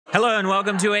Hello and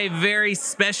welcome to a very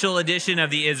special edition of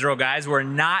the Israel Guys. We're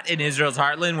not in Israel's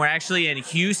heartland. We're actually in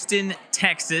Houston,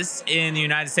 Texas in the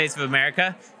United States of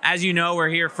America. As you know, we're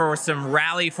here for some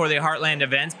Rally for the Heartland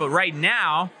events. But right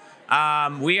now,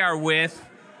 we are with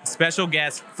a special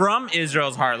guest from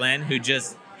Israel's heartland who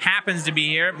just happens to be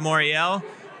here, Moriel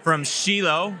from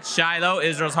Shiloh,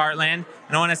 Israel's heartland.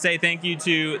 And I want to say thank you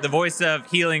to the Voice of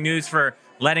Healing News for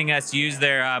letting us use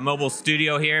their mobile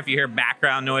studio here. If you hear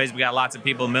background noise, we got lots of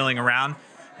people milling around.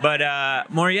 But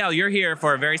Moriel, you're here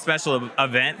for a very special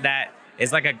event that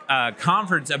is like a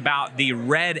conference about the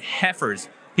red heifers.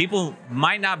 People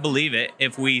might not believe it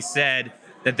if we said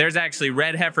that there's actually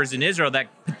red heifers in Israel that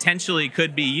potentially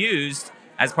could be used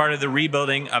as part of the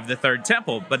rebuilding of the third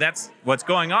temple. But that's what's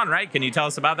going on, right? Can you tell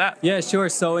us about that? Yeah, sure.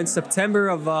 So in September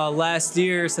of last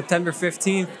year, September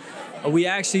 15th, we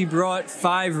actually brought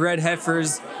 5 red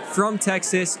heifers from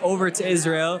Texas over to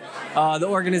Israel. The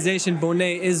organization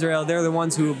Bonei Israel, they're the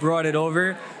ones who brought it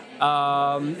over.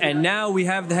 And now we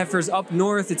have the heifers up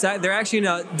north. They're actually in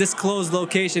a disclosed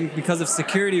location because of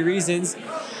security reasons.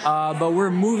 But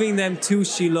we're moving them to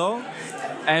Shiloh,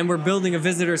 and we're building a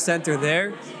visitor center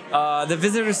there. The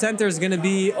visitor center is going to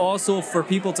be also for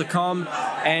people to come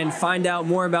and find out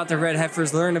more about the red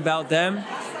heifers, learn about them.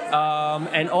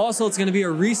 And also it's going to be a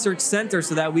research center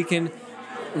so that we can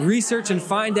research and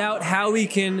find out how we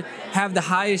can have the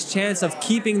highest chance of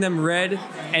keeping them red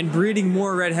and breeding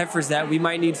more red heifers that we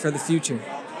might need for the future.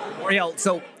 Moriel,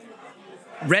 so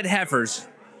red heifers,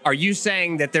 are you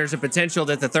saying that there's a potential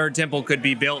that the third temple could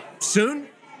be built soon?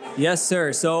 Yes,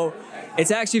 sir. So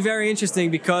it's actually very interesting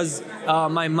because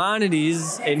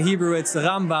Maimonides, in Hebrew it's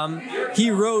Rambam, he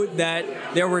wrote that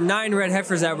there were 9 red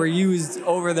heifers that were used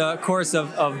over the course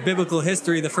of biblical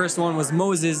history. The first one was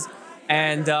Moses,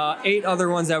 and 8 other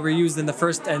ones that were used in the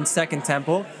first and second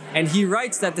temple. And he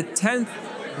writes that the 10th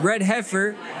red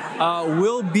heifer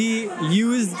will be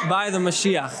used by the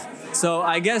Mashiach. So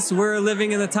I guess we're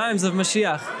living in the times of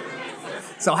Mashiach.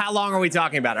 So how long are we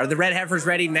talking about? Are the red heifers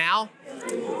ready now?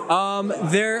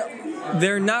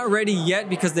 They're not ready yet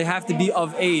because they have to be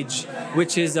of age,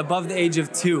 which is above the age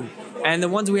of 2. And the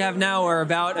ones we have now are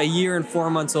about a year and 4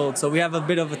 months old. So we have a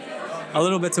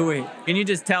little bit to wait. Can you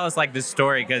just tell us like the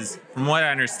story? Because from what I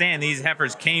understand, these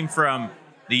heifers came from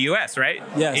the U.S., right?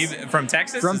 Yes. From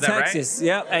Texas? From Is that Texas, right?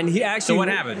 yeah. And he actually. So what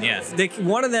happened? Yeah.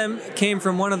 One of them came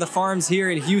from one of the farms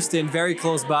here in Houston, very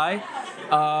close by.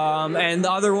 And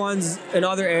the other ones in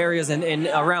other areas and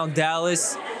around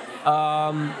Dallas.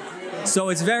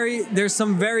 So there's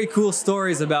some very cool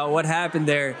stories about what happened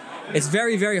there. It's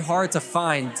very, very hard to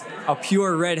find a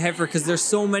pure red heifer because there's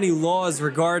so many laws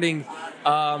regarding,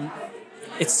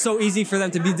 it's so easy for them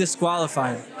to be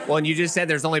disqualified. Well, and you just said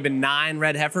there's only been 9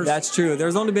 red heifers? That's true.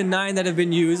 There's only been 9 that have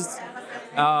been used.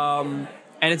 And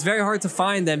it's very hard to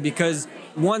find them because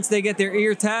once they get their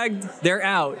ear tagged, they're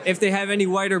out. If they have any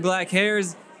white or black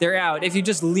hairs, they're out. If you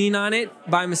just lean on it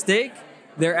by mistake,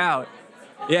 they're out.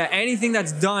 Yeah, anything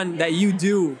that's done that you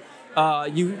do,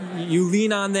 you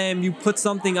lean on them, you put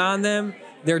something on them,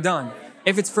 they're done.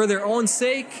 If it's for their own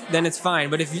sake, then it's fine.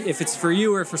 But if it's for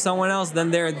you or for someone else, then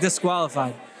they're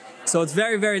disqualified. So it's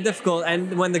very, very difficult.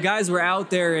 And when the guys were out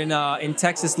there in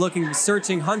Texas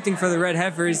searching, hunting for the red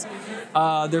heifers,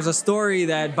 there's a story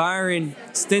that Byron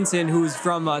Stinson, who's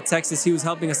from Texas, he was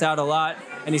helping us out a lot,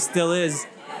 and he still is.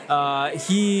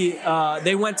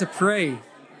 They went to pray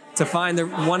to find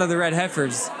one of the red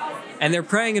heifers. And they're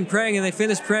praying and praying, and they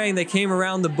finished praying. They came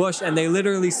around the bush, and they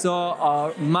literally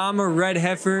saw a mama red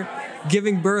heifer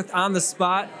giving birth on the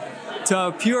spot to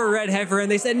a pure red heifer.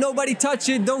 And they said, nobody touch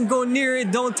it, don't go near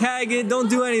it, don't tag it, don't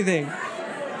do anything.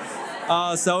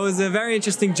 So it was a very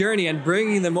interesting journey, and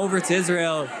bringing them over to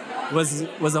Israel was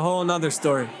a whole nother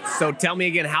story. So tell me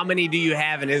again, how many do you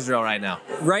have in Israel right now?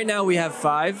 Right now we have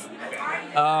 5.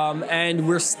 And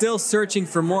we're still searching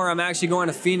for more. I'm actually going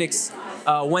to Phoenix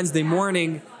Wednesday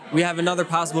morning. We have another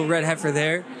possible red heifer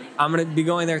there. I'm going to be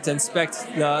going there to inspect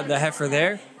the heifer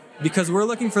there because we're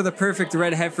looking for the perfect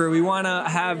red heifer. We want to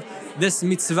have this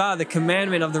mitzvah, the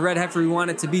commandment of the red heifer. We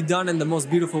want it to be done in the most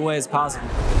beautiful way as possible.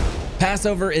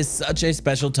 Passover is such a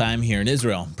special time here in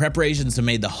Israel. Preparations have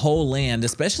made the whole land,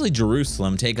 especially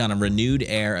Jerusalem, take on a renewed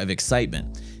air of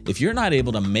excitement. If you're not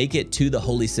able to make it to the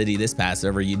Holy City this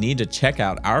Passover, you need to check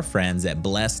out our friends at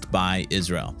Blessed by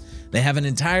Israel. They have an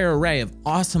entire array of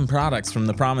awesome products from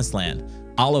the Promised Land: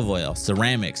 olive oil,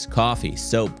 ceramics, coffee,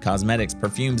 soap, cosmetics,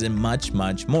 perfumes, and much,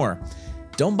 much more.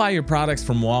 Don't buy your products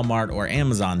from Walmart or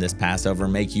Amazon this Passover.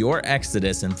 Make your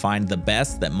exodus and find the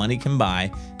best that money can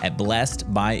buy at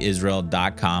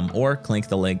blessedbyisrael.com or click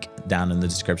the link down in the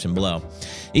description below.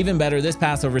 Even better, this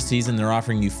Passover season, they're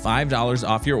offering you $5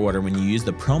 off your order when you use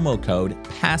the promo code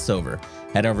Passover.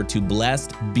 Head over to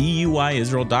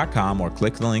blessedbyisrael.com or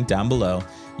click the link down below.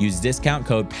 Use discount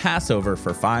code Passover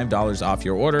for $5 off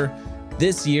your order.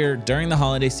 This year, during the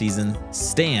holiday season,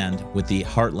 stand with the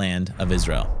heartland of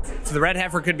Israel. So the Red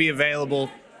Heifer could be available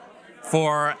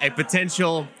for a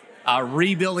potential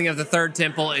rebuilding of the third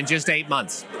temple in just 8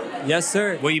 months. Yes,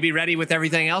 sir. Will you be ready with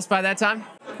everything else by that time?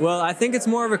 Well, I think it's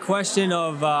more of a question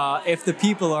of if the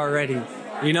people are ready.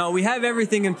 You know, we have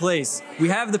everything in place. We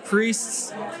have the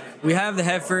priests, we have the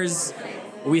heifers,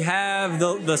 we have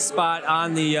the spot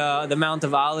on the Mount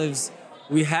of Olives.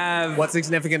 We have... What's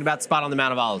significant about the spot on the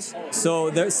Mount of Olives? So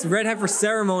the Red Heifer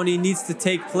ceremony needs to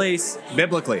take place...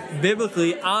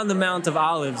 Biblically on the Mount of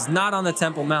Olives, not on the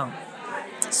Temple Mount.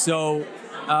 So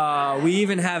we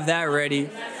even have that ready.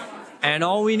 And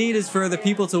all we need is for the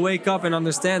people to wake up and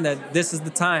understand that this is the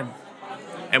time.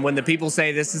 And when the people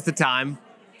say this is the time,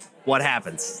 what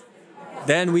happens?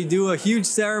 Then we do a huge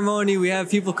ceremony. We have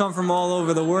people come from all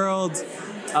over the world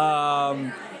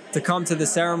to come to the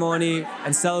ceremony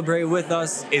and celebrate with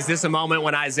us. Is this a moment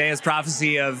when Isaiah's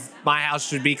prophecy of my house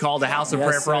should be called a house of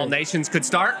prayer for all nations could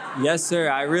start? Yes, sir.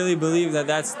 I really believe that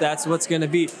that's what's going to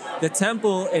be. The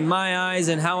temple, in my eyes,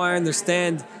 and how I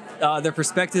understand the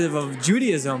perspective of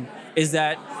Judaism, is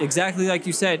that exactly like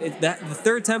you said, that the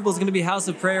third temple is going to be a house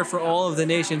of prayer for all of the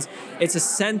nations. It's a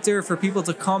center for people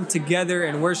to come together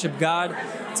and worship God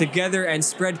together and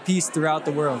spread peace throughout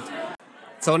the world.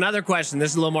 So another question,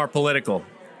 this is a little more political.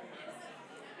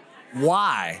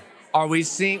 Why are we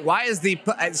seeing, why is the,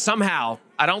 somehow,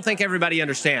 I don't think everybody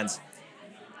understands,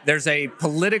 there's a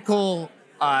political,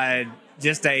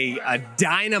 just a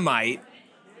dynamite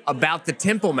about the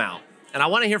Temple Mount. And I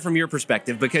want to hear from your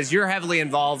perspective because you're heavily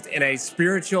involved in a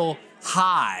spiritual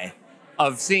high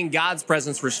of seeing God's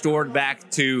presence restored back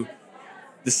to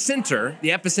the center,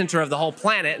 the epicenter of the whole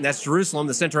planet, and that's Jerusalem,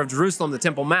 the center of Jerusalem, the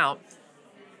Temple Mount.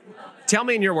 Tell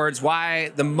me in your words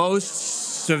why the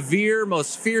most severe,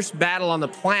 most fierce battle on the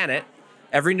planet,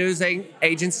 every news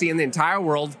agency in the entire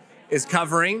world is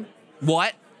covering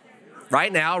what?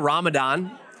 Right now,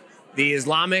 Ramadan, the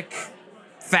Islamic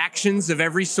factions of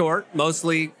every sort,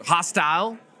 mostly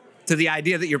hostile to the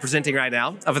idea that you're presenting right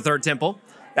now of a third temple.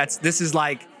 This is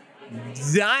like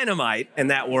dynamite in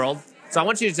that world. So I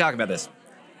want you to talk about this.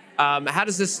 How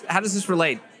does this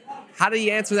relate? How do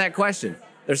you answer that question?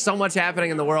 There's so much happening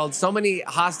in the world, so many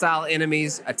hostile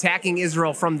enemies attacking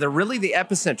Israel from the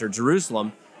epicenter,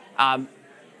 Jerusalem. How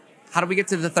do we get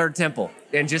to the third temple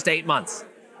in just 8 months?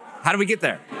 How do we get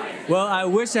there? Well, I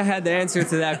wish I had the answer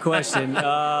to that question.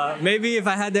 Maybe if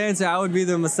I had the answer, I would be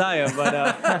the Messiah. But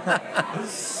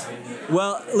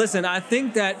well, listen, I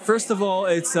think that, first of all,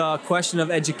 it's a question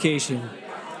of education.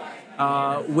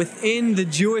 Within the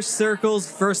Jewish circles,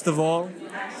 first of all,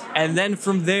 and then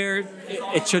from there,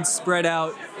 it should spread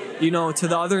out, to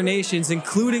the other nations,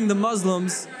 including the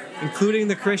Muslims, including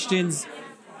the Christians.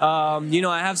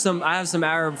 I have some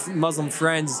Arab Muslim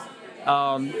friends,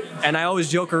 and I always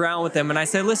joke around with them, and I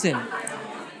say, listen,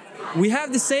 we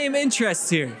have the same interests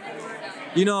here.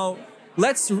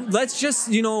 Let's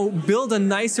just build a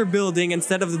nicer building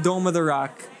instead of the Dome of the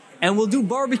Rock. And we'll do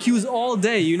barbecues all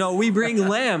day. We bring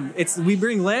lamb. We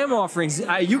bring lamb offerings.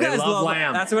 You guys love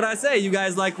lamb. That's what I say. You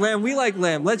guys like lamb. We like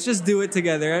lamb. Let's just do it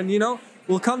together. And,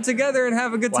 we'll come together and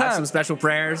have a good time. We'll have some special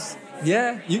prayers.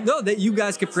 Yeah. That you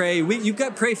guys could pray. You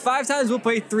could pray 5 times. We'll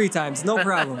pray 3 times. No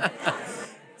problem.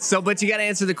 But you got to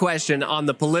answer the question on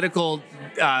the political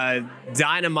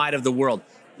dynamite of the world.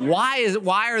 Why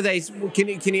are they? Can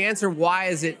you answer why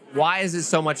is it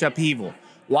so much upheaval?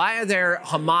 Why are there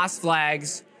Hamas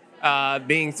flags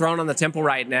being thrown on the Temple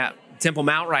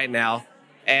Mount right now,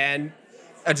 and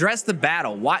address the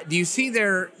battle? Why do you see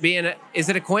there being? Is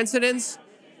it a coincidence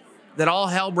that all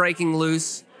hell breaking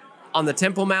loose on the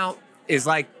Temple Mount is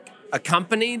like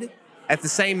accompanied at the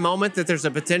same moment that there's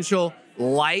a potential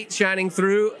light shining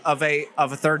through of a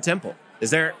third temple?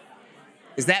 Is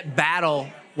that battle?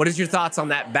 What is your thoughts on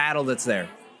that battle that's there?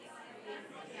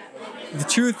 The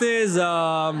truth is,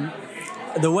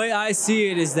 the way I see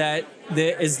it is that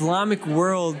the Islamic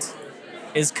world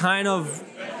is kind of,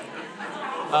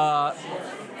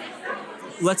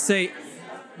 let's say,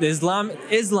 Islam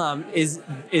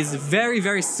is very,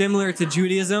 very similar to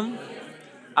Judaism.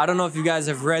 I don't know if you guys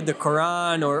have read the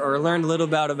Quran or learned a little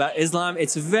about Islam.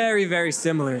 It's very, very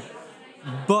similar.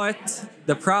 But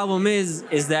the problem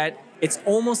is that it's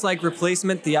almost like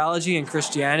replacement theology in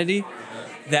Christianity,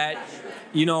 that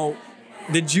you know,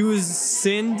 the Jews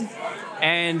sinned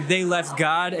and they left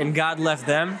God and God left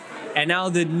them. And now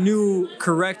the new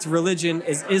correct religion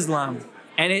is Islam.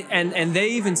 And they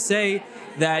even say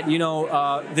that, you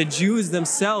know, the Jews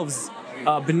themselves,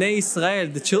 Bnei Israel,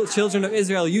 the children of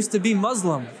Israel, used to be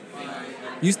Muslim.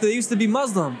 They used to be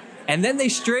Muslim. And then they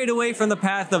strayed away from the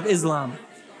path of Islam.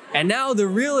 And now the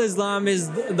real Islam is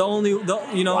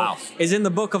is in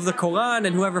the book of the Quran,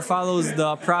 and whoever follows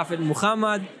the Prophet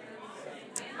Muhammad.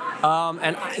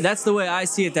 And that's the way I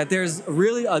see it, that there's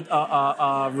really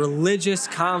a religious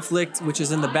conflict which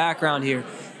is in the background here.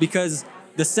 Because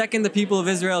the second the people of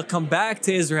Israel come back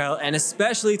to Israel, and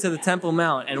especially to the Temple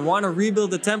Mount, and want to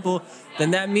rebuild the temple,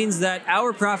 then that means that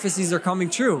our prophecies are coming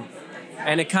true.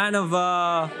 And it kind of,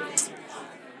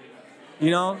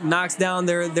 knocks down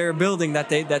their building that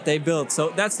they built.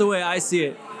 So that's the way I see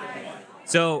it.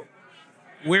 So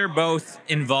we're both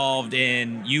involved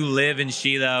in, you live in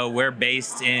Shiloh, we're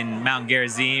based in Mount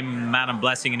Gerizim, Mount of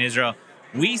Blessing in Israel.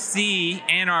 We see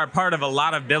and are a part of a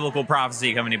lot of biblical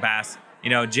prophecy coming to pass. You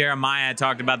know, Jeremiah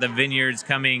talked about the vineyards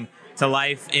coming to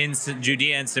life in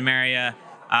Judea and Samaria.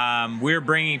 We're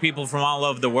bringing people from all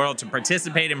over the world to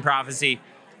participate in prophecy.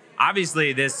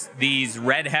 Obviously, these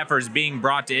red heifers being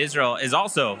brought to Israel is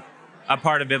also a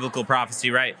part of biblical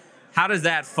prophecy, right? How does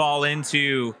that fall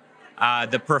into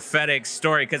the prophetic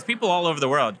story? Because people all over the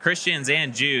world, Christians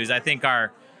and Jews, I think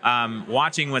are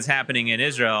watching what's happening in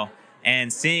Israel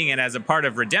and seeing it as a part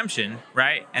of redemption,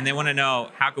 right? And they want to know,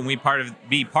 how can we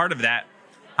be part of that?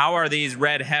 How are these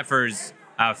red heifers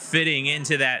fitting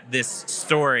into this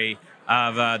story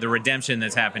of the redemption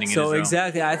that's happening in Israel? So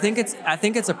exactly, I think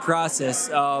it's a process.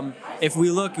 If we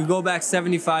go back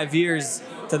 75 years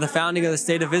to the founding of the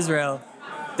state of Israel,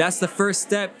 that's the first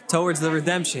step towards the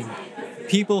redemption.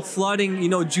 People flooding,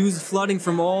 Jews flooding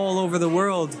from all over the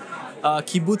world.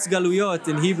 Kibbutz galuyot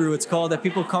in Hebrew, it's called, that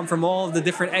people come from all of the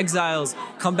different exiles,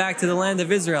 come back to the land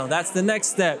of Israel. That's the next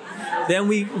step. Then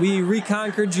we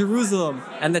reconquered Jerusalem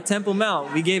and the Temple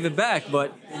Mount. We gave it back,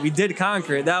 but we did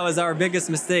conquer it. That was our biggest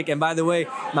mistake. And by the way,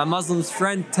 my Muslim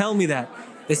friend tell me that.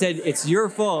 They said, it's your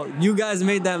fault. You guys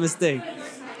made that mistake.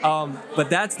 But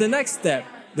that's the next step.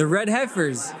 The red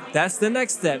heifers, that's the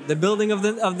next step. The building of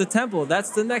the temple, that's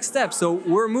the next step. So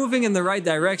we're moving in the right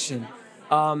direction.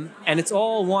 And it's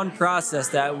all one process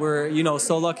that we're,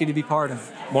 so lucky to be part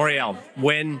of. Moriel,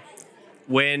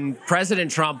 when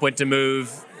President Trump went to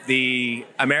move the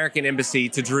American embassy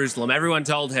to Jerusalem, everyone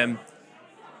told him,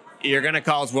 you're going to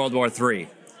cause World War III.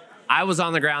 I was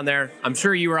on the ground there. I'm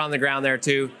sure you were on the ground there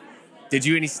too. Did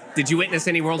you witness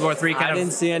any World War III? I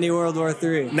didn't see any World War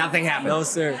III. Nothing happened. No,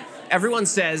 sir. Everyone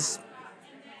says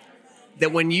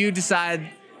that when you decide,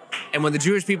 and when the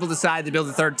Jewish people decide to build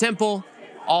the third temple,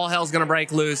 all hell's going to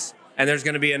break loose, and there's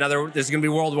going to be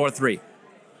World War III.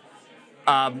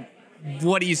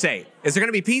 What do you say? Is there going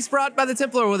to be peace brought by the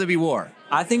temple, or will there be war?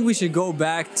 I think we should go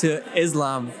back to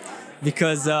Islam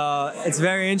because it's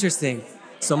very interesting.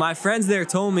 So my friends there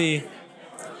told me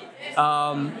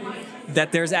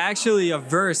that there's actually a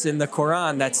verse in the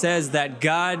Quran that says that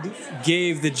God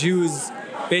gave the Jews,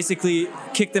 basically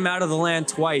kicked them out of the land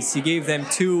twice. He gave them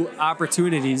 2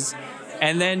 opportunities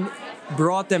and then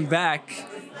brought them back.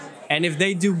 And if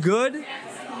they do good,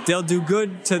 they'll do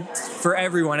good for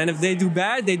everyone. And if they do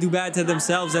bad to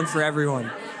themselves and for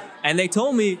everyone. And they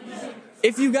told me,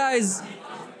 if you guys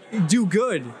do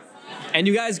good and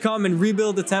you guys come and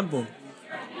rebuild the temple,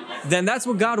 then that's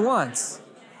what God wants.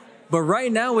 But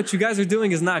right now, what you guys are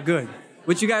doing is not good.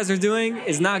 What you guys are doing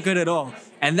is not good at all.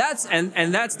 And that's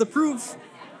the proof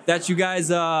that you guys,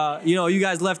 you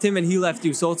guys left him and he left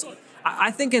you. So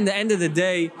I think in the end of the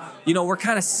day, we're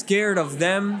kind of scared of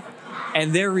them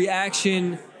and their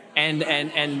reaction and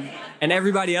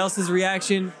everybody else's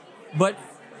reaction, but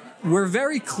we're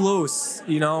very close,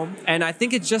 and I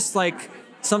think it's just like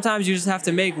sometimes you just have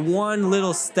to make one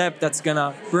little step that's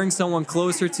gonna bring someone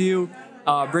closer to you,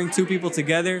 bring 2 people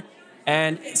together.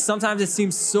 And sometimes it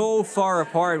seems so far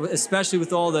apart, especially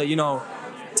with all the,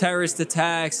 terrorist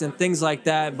attacks and things like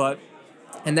that. But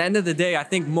at the end of the day, I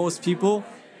think most people,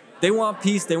 they want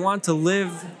peace, they want to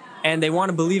live, and they want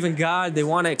to believe in God, they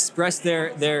want to express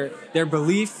their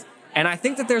belief. And I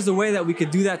think that there's a way that we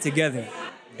could do that together.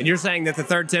 And you're saying that the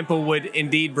third temple would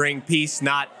indeed bring peace,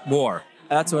 not war.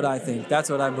 That's what I think. That's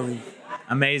what I believe.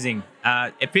 Amazing.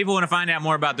 If people want to find out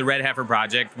more about the Red Heifer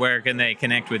Project, where can they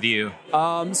connect with you?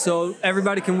 So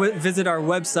everybody can visit our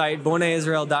website,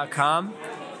 boneiisrael.com,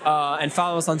 and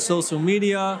follow us on social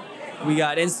media. We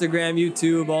got Instagram,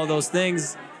 YouTube, all those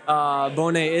things,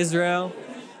 Bonei Israel.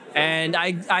 And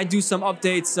I do some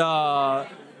updates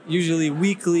usually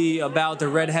weekly about the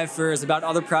Red Heifers, about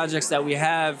other projects that we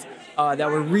have. that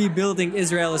we're rebuilding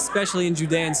Israel, especially in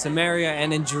Judea and Samaria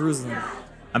and in Jerusalem.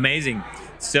 Amazing.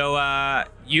 So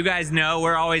you guys know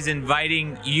we're always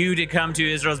inviting you to come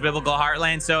to Israel's biblical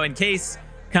heartland. So in case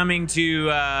coming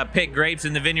to pick grapes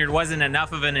in the vineyard wasn't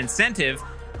enough of an incentive,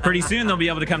 pretty soon they'll be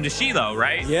able to come to Shiloh,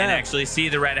 right? Yeah. And actually see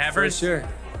the red heifers. For sure.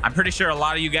 I'm pretty sure a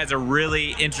lot of you guys are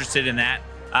really interested in that.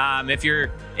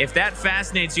 If that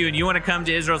fascinates you and you want to come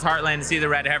to Israel's heartland and see the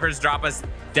red heifers, drop us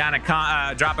down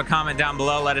drop a comment down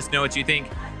below. Let us know what you think,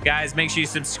 guys. Make sure you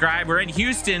subscribe. We're in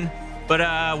Houston, but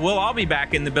we'll all be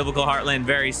back in the biblical heartland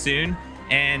very soon.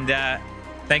 And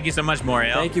thank you so much,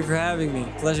 Moriel. Thank you for having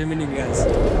me. Pleasure meeting you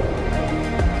guys.